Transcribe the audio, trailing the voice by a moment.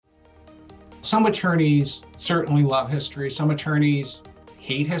Some attorneys certainly love history. Some attorneys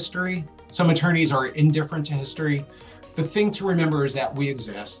hate history. Some attorneys are indifferent to history. The thing to remember is that we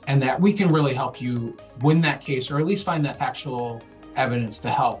exist and that we can really help you win that case, or at least find that factual evidence to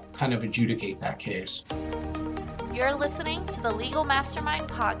help kind of adjudicate that case. You're listening to the Legal Mastermind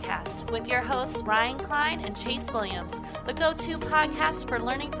Podcast with your hosts, Ryan Klein and Chase Williams, the go-to podcast for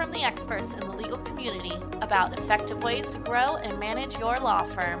learning from the experts in the legal community about effective ways to grow and manage your law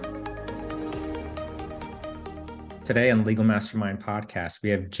firm. Today on Legal Mastermind Podcast, we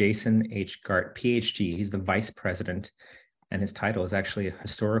have Jason H. Gart, PhD. He's the vice president, and his title is actually a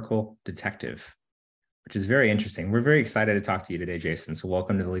historical detective, which is very interesting. We're very excited to talk to you today, Jason. So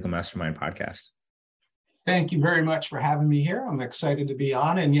welcome to the Legal Mastermind Podcast. Thank you very much for having me here. I'm excited to be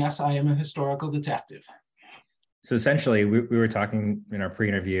on. And yes, I am a historical detective. So essentially, we were talking in our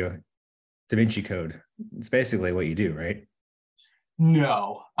pre-interview, Da Vinci Code. It's basically what you do, right?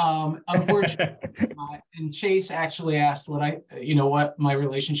 No, unfortunately, and Chase actually asked what my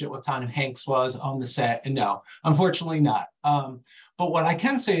relationship with Tom Hanks was on the set, and no, unfortunately not. But what I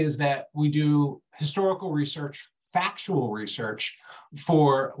can say is that we do historical research, factual research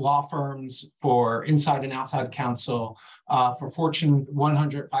for law firms, for inside and outside counsel, for Fortune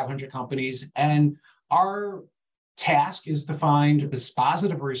 100, 500 companies, and our task is to find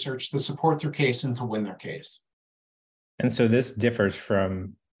dispositive research to support their case and to win their case. And so this differs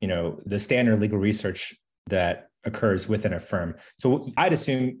from, the standard legal research that occurs within a firm. So I'd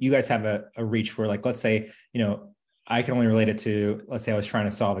assume you guys have a reach where, like, let's say, I can only relate it to, let's say I was trying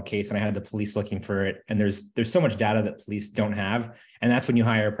to solve a case and I had the police looking for it. And there's so much data that police don't have. And that's when you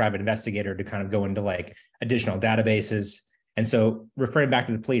hire a private investigator to kind of go into like additional databases. And so referring back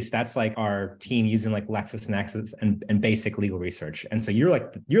to the police, that's like our team using like LexisNexis and basic legal research. And so you're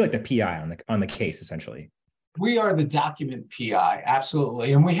like the PI on the case, essentially. We are the document PI,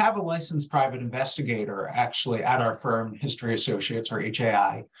 absolutely. And we have a licensed private investigator actually at our firm, History Associates, or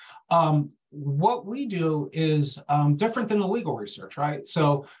HAI. What we do is different than the legal research, right?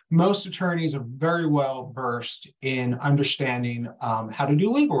 So most attorneys are very well versed in understanding how to do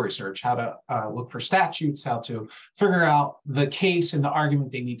legal research, how to look for statutes, how to figure out the case and the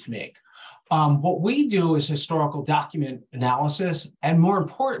argument they need to make. What we do is historical document analysis, and more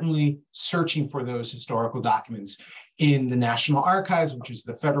importantly, searching for those historical documents in the National Archives, which is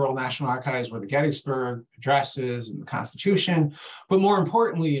the Federal National Archives, where the Gettysburg Address is and the Constitution, but more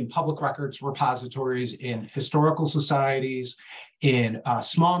importantly, in public records repositories, in historical societies, in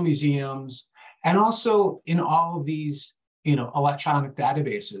small museums, and also in all of these electronic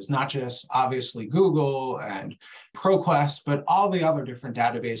databases, not just obviously Google and ProQuest, but all the other different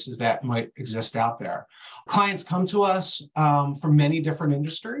databases that might exist out there. Clients come to us from many different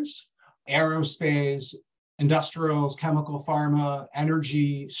industries: aerospace, industrials, chemical, pharma,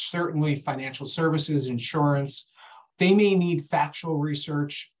 energy, certainly financial services, insurance. They may need factual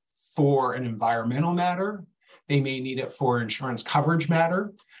research for an environmental matter. They may need it for insurance coverage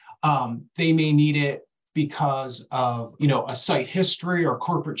matter. They may need it because of, a site history or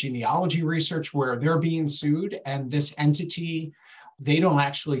corporate genealogy research where they're being sued and this entity they don't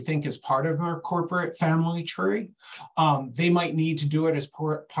actually think is part of their corporate family tree. They might need to do it as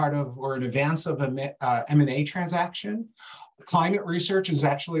part of or in advance of an M&A transaction. Climate research is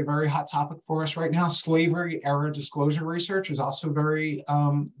actually a very hot topic for us right now. Slavery era disclosure research is also very,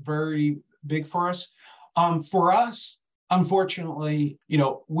 very big for us. For us, unfortunately,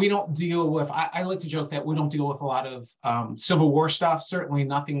 we don't deal with, I like to joke that we don't deal with a lot of Civil War stuff, certainly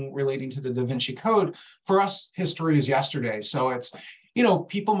nothing relating to the Da Vinci Code. For us, history is yesterday. So it's,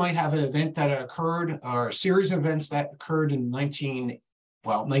 people might have an event that occurred or a series of events that occurred in 1980s,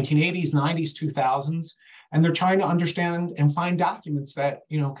 90s, 2000s, and they're trying to understand and find documents that,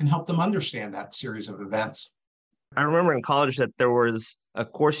 can help them understand that series of events. I remember in college that there was a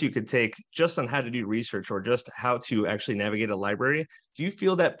course you could take just on how to do research or just how to actually navigate a library. Do you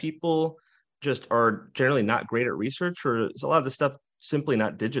feel that people just are generally not great at research, or is a lot of the stuff simply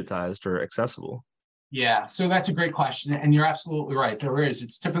not digitized or accessible? Yeah, so that's a great question. And you're absolutely right. There is.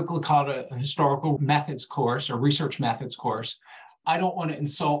 It's typically called a historical methods course or research methods course. I don't want to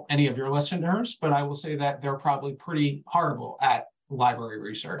insult any of your listeners, but I will say that they're probably pretty horrible at library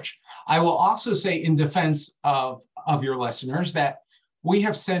research. I will also say in defense of your listeners that we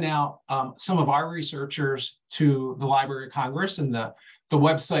have sent out some of our researchers to the Library of Congress, and the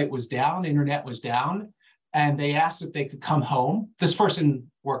website was down, internet was down, and they asked if they could come home. This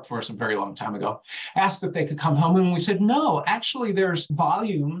person worked for us a very long time ago, asked if they could come home, and we said, no, actually there's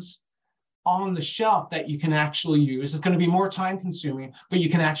volumes on the shelf that you can actually use. It's going to be more time consuming, but you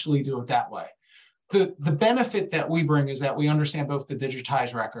can actually do it that way. The benefit that we bring is that we understand both the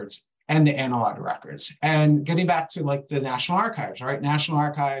digitized records and the analog records. And getting back to like the National Archives, right? National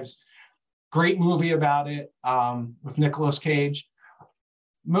Archives, great movie about it with Nicolas Cage.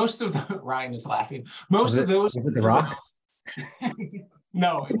 Most of the, Ryan is laughing. Most of those. Was it The Rock?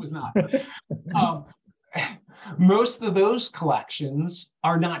 No, it was not. Most of those collections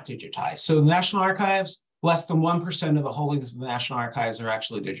are not digitized. So the National Archives, less than 1% of the holdings of the National Archives are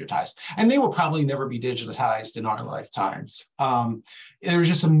actually digitized. And they will probably never be digitized in our lifetimes. There's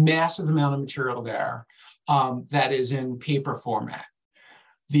just a massive amount of material there that is in paper format.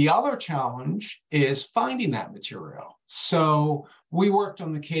 The other challenge is finding that material. So we worked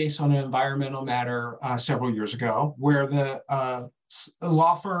on the case on an environmental matter several years ago, where the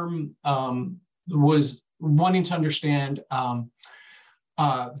law firm was wanting to understand the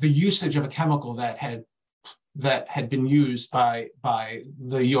usage of a chemical that had been used by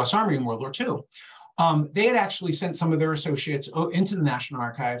the U.S. Army in World War II. They had actually sent some of their associates into the National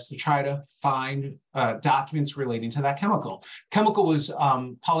Archives to try to find documents relating to that chemical. Chemical was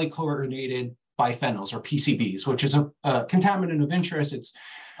polychlorinated biphenyls, or PCBs, which is a contaminant of interest.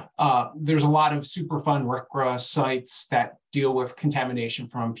 There's a lot of Superfund RCRA sites that deal with contamination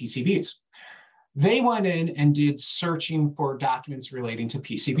from PCBs. They went in and did searching for documents relating to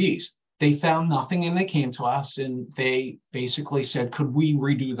PCBs. They found nothing, and they came to us and they basically said, could we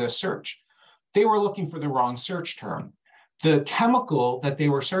redo this search? They were looking for the wrong search term. The chemical that they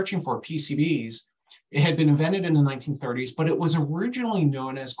were searching for, PCBs, it had been invented in the 1930s, but it was originally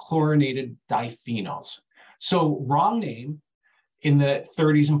known as chlorinated diphenyls. So wrong name in the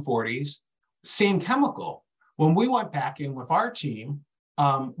 30s and 40s, same chemical. When we went back in with our team,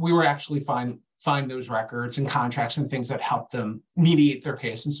 we were actually find those records and contracts and things that helped them mediate their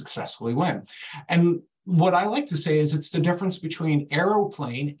case and successfully win. And what I like to say is it's the difference between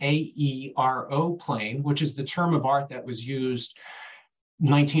aeroplane, A-E-R-O plane, which is the term of art that was used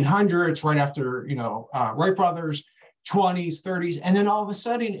 1900s, right after, Wright brothers, 20s, 30s. And then all of a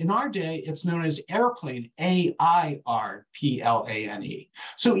sudden in our day, it's known as airplane, A-I-R-P-L-A-N-E.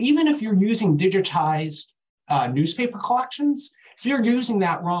 So even if you're using digitized newspaper collections, if you're using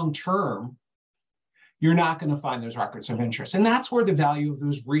that wrong term, you're not going to find those records of interest. And that's where the value of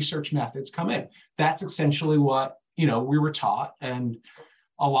those research methods come in. That's essentially what, we were taught. And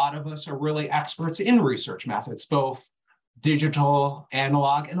a lot of us are really experts in research methods, both digital,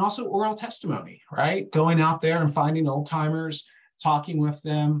 analog, and also oral testimony, right? Going out there and finding old timers, talking with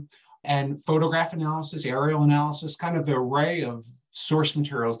them, and photograph analysis, aerial analysis, kind of the array of source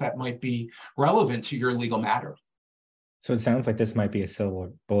materials that might be relevant to your legal matter. So it sounds like this might be a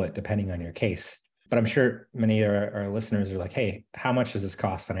silver bullet depending on your case. But I'm sure many of our listeners are like, hey, how much does this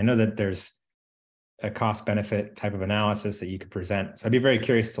cost? And I know that there's a cost benefit type of analysis that you could present. So I'd be very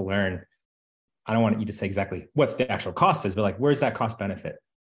curious to learn. I don't want you to say exactly what's the actual cost is, but like, where's that cost benefit?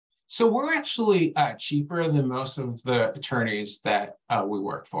 So we're actually cheaper than most of the attorneys that we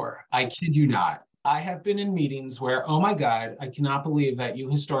work for. I kid you not. I have been in meetings where, oh my God, I cannot believe that you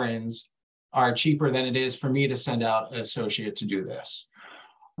historians are cheaper than it is for me to send out an associate to do this.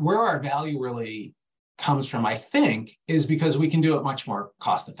 Where our value really comes from, I think, is because we can do it much more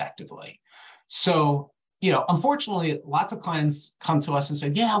cost effectively. So, unfortunately, lots of clients come to us and say,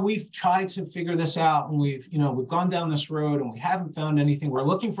 yeah, we've tried to figure this out and we've gone down this road and we haven't found anything. We're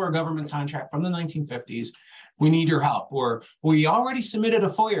looking for a government contract from the 1950s. We need your help. Or we already submitted a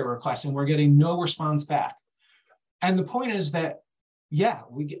FOIA request and we're getting no response back. And the point is that, yeah,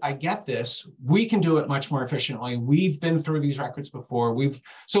 I get this. We can do it much more efficiently. We've been through these records before.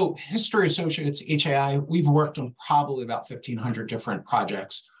 So History Associates, HAI, we've worked on probably about 1,500 different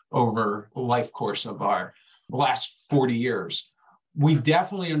projects over the life course of our last 40 years. We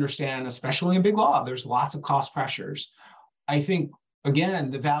definitely understand, especially in big law, there's lots of cost pressures. I think,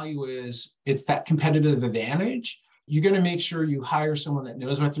 again, the value is it's that competitive advantage. You're going to make sure you hire someone that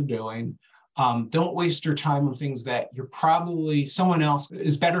knows what they're doing. Don't waste your time on things that someone else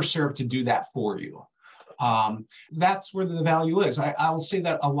is better served to do that for you. That's where the value is. I will say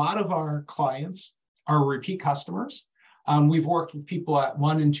that a lot of our clients are repeat customers. We've worked with people at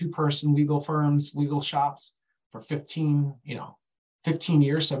 1- and 2-person legal firms, legal shops for 15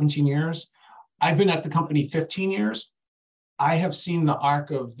 years, 17 years. I've been at the company 15 years. I have seen the arc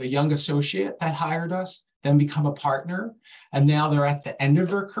of the young associate that hired us, then become a partner, and now they're at the end of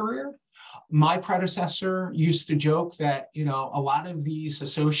their career. My predecessor used to joke that, a lot of these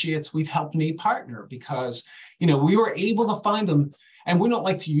associates we've helped me partner because, we were able to find them. And we don't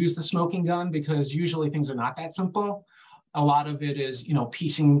like to use the smoking gun because usually things are not that simple. A lot of it is,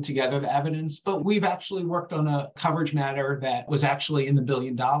 piecing together the evidence, but we've actually worked on a coverage matter that was actually in the $1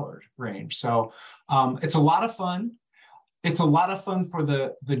 billion range. So it's a lot of fun. It's a lot of fun for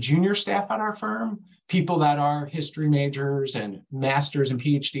the junior staff at our firm, people that are history majors and masters and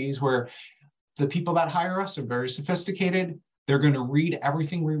PhDs, where the people that hire us are very sophisticated. They're going to read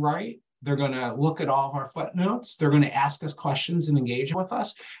everything we write. They're going to look at all of our footnotes. They're going to ask us questions and engage with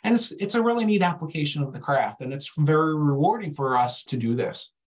us. And it's a really neat application of the craft. And it's very rewarding for us to do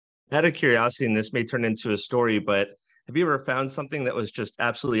this. Out of curiosity, and this may turn into a story, but have you ever found something that was just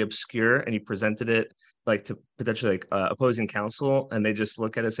absolutely obscure and you presented it like to potentially like opposing counsel, and they just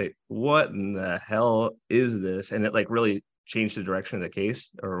look at it and say, what in the hell is this? And it like really changed the direction of the case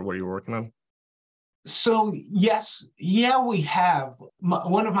or what you're working on? So yes, yeah, we have.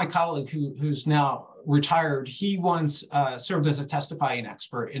 One of my colleagues who's now retired, he once served as a testifying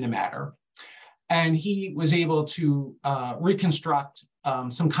expert in a matter, and he was able to reconstruct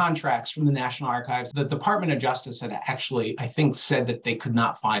some contracts from the National Archives. The Department of Justice had actually, I think, said that they could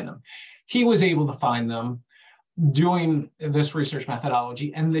not find them. He was able to find them doing this research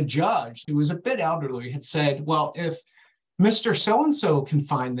methodology, and the judge, who was a bit elderly, had said, well, if Mr. So-and-so can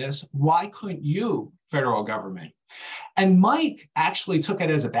find this, why couldn't you, federal government? And Mike actually took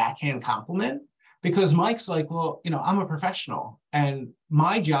it as a backhand compliment, because Mike's like, well, I'm a professional and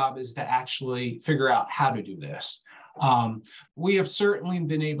my job is to actually figure out how to do this. We have certainly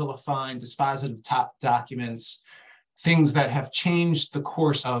been able to find dispositive top documents, things that have changed the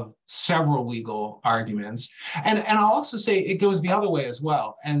course of several legal arguments. And I'll also say it goes the other way as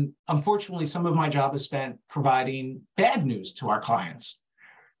well. And unfortunately, some of my job is spent providing bad news to our clients.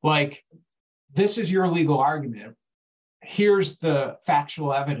 Like, this is your legal argument. Here's the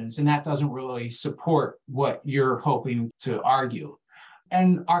factual evidence, and that doesn't really support what you're hoping to argue.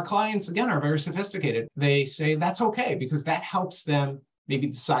 And our clients, again, are very sophisticated. They say that's okay, because that helps them maybe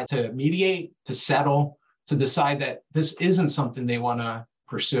decide to mediate, to settle, to decide that this isn't something they want to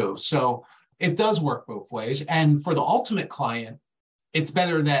pursue. So it does work both ways. And for the ultimate client, it's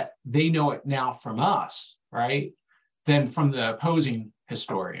better that they know it now from us, right, than from the opposing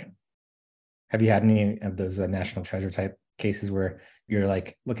historian. Have you had any of those national treasure type cases where you're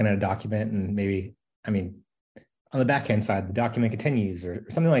like looking at a document and maybe, on the backhand side, the document continues or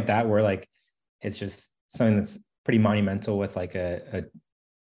something like that, where like it's just something that's pretty monumental with like a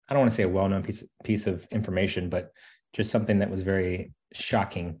I don't want to say a well-known piece of information, but just something that was very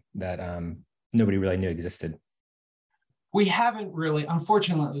shocking that nobody really knew existed?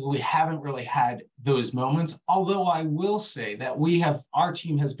 Unfortunately, we haven't really had those moments. Although I will say that our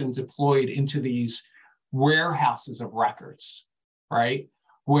team has been deployed into these warehouses of records, right?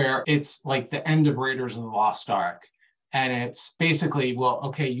 Where it's like the end of Raiders of the Lost Ark. And it's basically, well,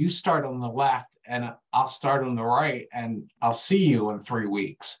 okay, you start on the left and I'll start on the right and I'll see you in 3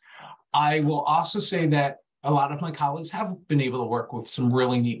 weeks. I will also say that a lot of my colleagues have been able to work with some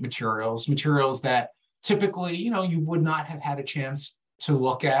really neat materials that typically, you would not have had a chance to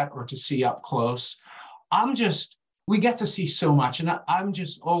look at or to see up close. We get to see so much, and I'm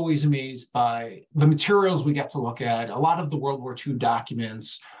just always amazed by the materials we get to look at. A lot of the World War II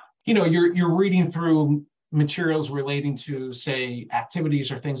documents, you're reading through materials relating to, say,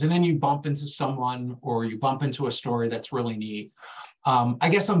 activities or things, and then you bump into someone or you bump into a story that's really neat. I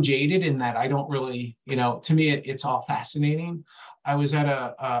guess I'm jaded in that I don't really, to me, it's all fascinating. I was at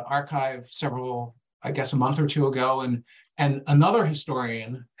a archive a month or two ago, and another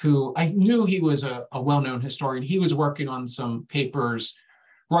historian who I knew he was a well-known historian, he was working on some papers,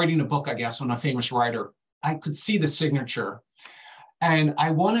 writing a book, I guess, on a famous writer. I could see the signature. And I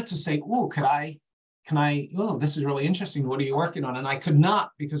wanted to say, this is really interesting. What are you working on? And I could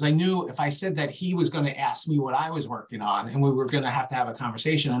not, because I knew if I said that, he was going to ask me what I was working on, and we were going to have a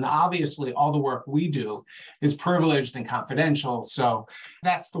conversation. And obviously, all the work we do is privileged and confidential. So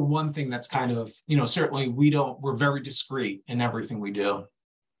that's the one thing that's kind of, certainly we're very discreet in everything we do.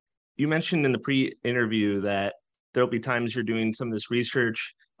 You mentioned in the pre-interview that there'll be times you're doing some of this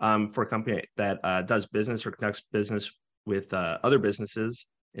research for a company that does business or conducts business with other businesses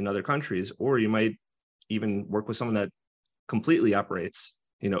in other countries, or you might even work with someone that completely operates,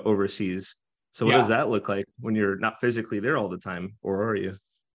 overseas. So what does that look like when you're not physically there all the time, or are you?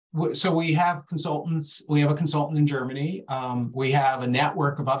 So we have consultants. We have a consultant in Germany. We have a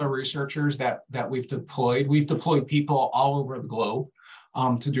network of other researchers that we've deployed. We've deployed people all over the globe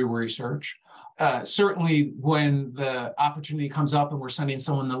to do research. Certainly when the opportunity comes up and we're sending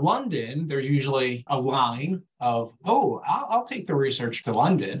someone to London, there's usually a line of, I'll take the research to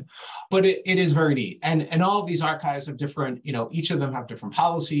London, but it is very neat. And all of these archives have different, each of them have different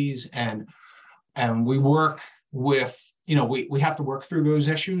policies, and we work with, we have to work through those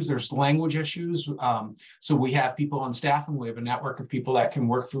issues. There's language issues. So we have people on staff, and we have a network of people that can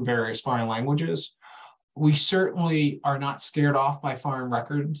work through various foreign languages. we certainly are not scared off by foreign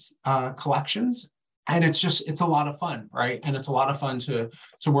records collections. And it's a lot of fun, right? And it's a lot of fun to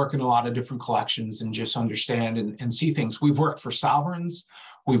work in a lot of different collections and just understand and see things. We've worked for sovereigns,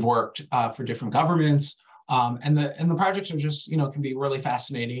 we've worked for different governments, and the projects are just, can be really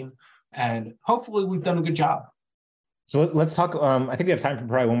fascinating. And hopefully we've done a good job. So let's talk. I think we have time for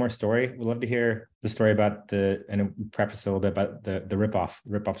probably one more story. We'd love to hear the story about and preface a little bit about the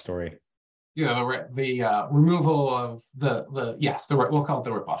rip-off story. Yeah, the removal of we'll call it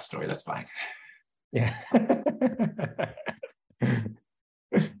the rip-off story. That's fine. Yeah.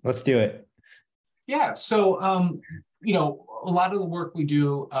 Let's do it. Yeah. So, a lot of the work we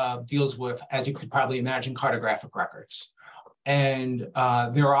do deals with, as you could probably imagine, cartographic records. And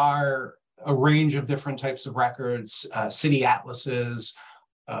there are a range of different types of records, city atlases,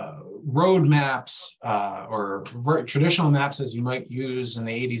 road maps, or traditional maps as you might use in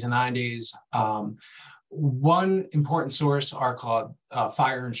the 80s and 90s. One important source are called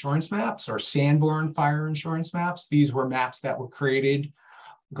fire insurance maps, or Sanborn fire insurance maps. These were maps that were created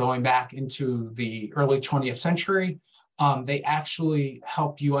going back into the early 20th century. They actually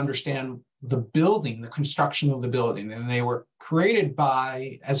help you understand the building, the construction of the building. And they were created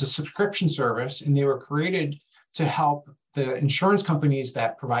as a subscription service, and they were created to help the insurance companies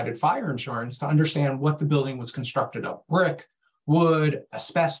that provided fire insurance to understand what the building was constructed of: brick, wood,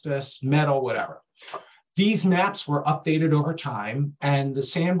 asbestos, metal, whatever. These maps were updated over time, and the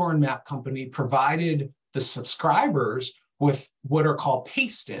Sanborn Map Company provided the subscribers with what are called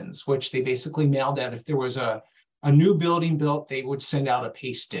paste-ins, which they basically mailed out. If there was a new building built, they would send out a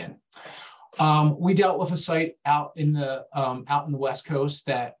paste-in. We dealt with a site out in the West Coast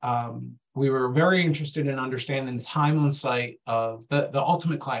that we were very interested in understanding the time on site of the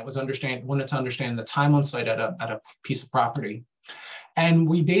ultimate client wanted to understand the time on site at a piece of property. And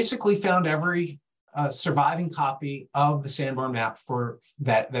we basically found every surviving copy of the Sanborn map for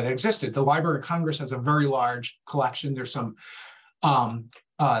that existed. The Library of Congress has a very large collection. There's some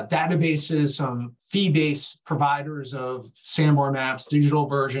databases, some fee-based providers of Sanborn maps, digital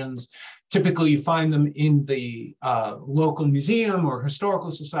versions. Typically, you find them in the local museum or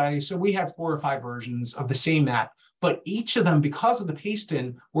historical society. So we had 4 or 5 versions of the same map, but each of them, because of the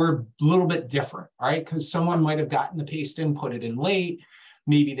paste-in, were a little bit different, right? Because someone might have gotten the paste-in, put it in late.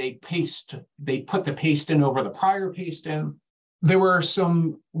 Maybe they put the paste-in over the prior paste-in. There were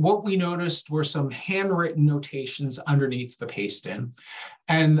what we noticed were some handwritten notations underneath the paste-in.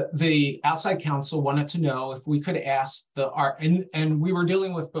 And the outside counsel wanted to know if we could ask and we were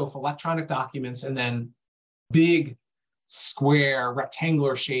dealing with both electronic documents and then big, square,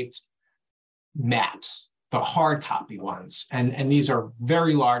 rectangular shaped maps, the hard copy ones. And these are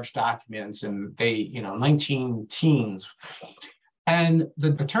very large documents, and they, 19 teens. And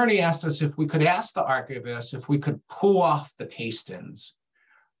the attorney asked us if we could ask the archivist if we could pull off the paste-ins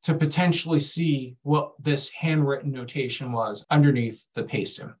to potentially see what this handwritten notation was underneath the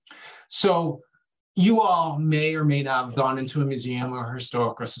paste-in. So you all may or may not have gone into a museum or a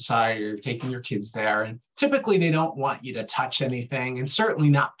historical society or taking your kids there. And typically they don't want you to touch anything, and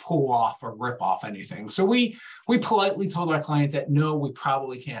certainly not pull off or rip off anything. So we politely told our client that, no, we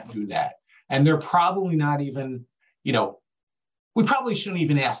probably can't do that. And they're probably not even, we probably shouldn't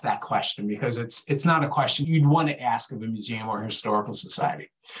even ask that question, because it's not a question you'd want to ask of a museum or a historical society.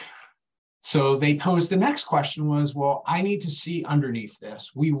 So they posed the next question was, well, I need to see underneath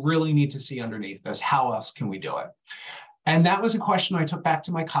this. We really need to see underneath this. How else can we do it? And that was a question I took back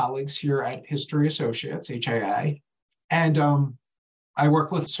to my colleagues here at History Associates, HIA. And I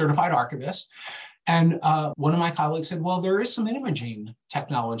work with certified archivists. And one of my colleagues said, well, there is some imaging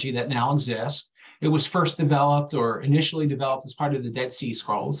technology that now exists. It was first developed, or initially developed, as part of the Dead Sea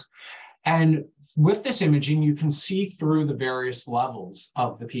Scrolls. And with this imaging, you can see through the various levels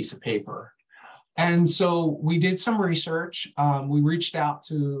of the piece of paper. And so we did some research. We reached out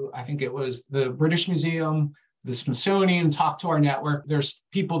to, I think it was the British Museum, the Smithsonian, talked to our network. There's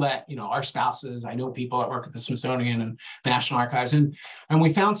people that, our spouses, I know people that work at the Smithsonian and National Archives, and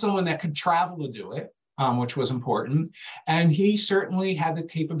we found someone that could travel to do it, which was important. And he certainly had the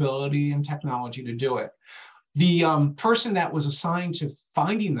capability and technology to do it. The person that was assigned to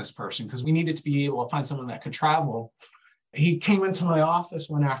finding this person, because we needed to be able to find someone that could travel, he came into my office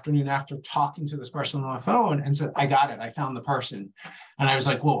one afternoon after talking to this person on the phone and said, I got it, I found the person. And I was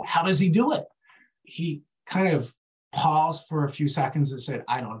like, well, how does he do it? He kind of paused for a few seconds and said,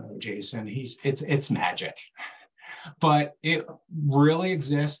 I don't know, Jason, it's magic. But it really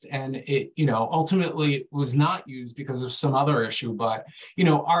exists, and it, ultimately was not used because of some other issue. But,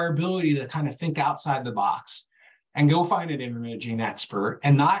 our ability to kind of think outside the box and go find an imaging expert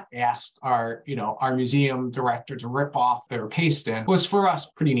and not ask our museum director to rip off their paste in was for us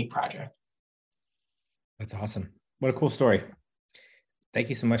a pretty neat project. That's awesome. What a cool story. Thank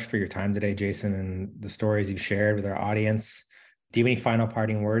you so much for your time today, Jason, and the stories you've shared with our audience. Do you have any final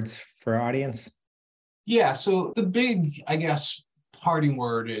parting words for our audience? Yeah, so the big, I guess, parting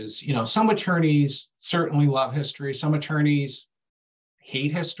word is, some attorneys certainly love history. Some attorneys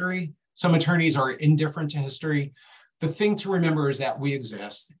hate history. Some attorneys are indifferent to history. The thing to remember is that we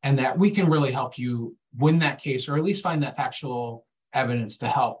exist and that we can really help you win that case, or at least find that factual evidence to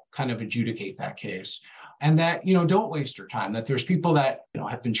help kind of adjudicate that case. And that, don't waste your time, that there's people that,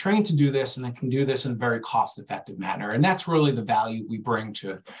 have been trained to do this and that can do this in a very cost-effective manner. And that's really the value we bring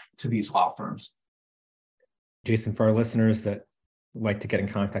to these law firms. Jason, for our listeners that like to get in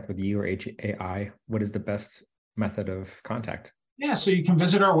contact with you or HAI, what is the best method of contact? Yeah, so you can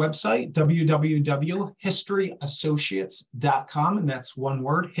visit our website, www.historyassociates.com. And that's one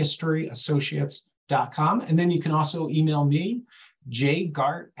word, historyassociates.com. And then you can also email me,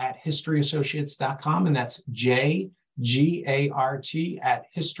 jgart@historyassociates.com, and that's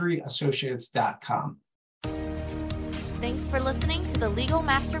JGART@historyassociates.com. Thanks for listening to the Legal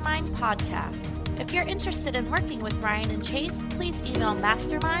Mastermind podcast. If you're interested in working with Ryan and Chase, please email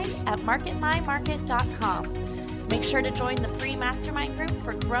mastermind@marketmymarket.com. Make sure to join the free mastermind group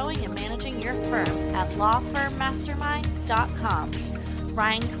for growing and managing your firm at lawfirmmastermind.com.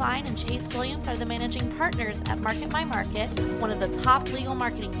 Ryan Klein and Chase Williams are the managing partners at Market My Market, one of the top legal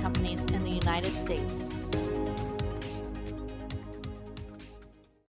marketing companies in the United States.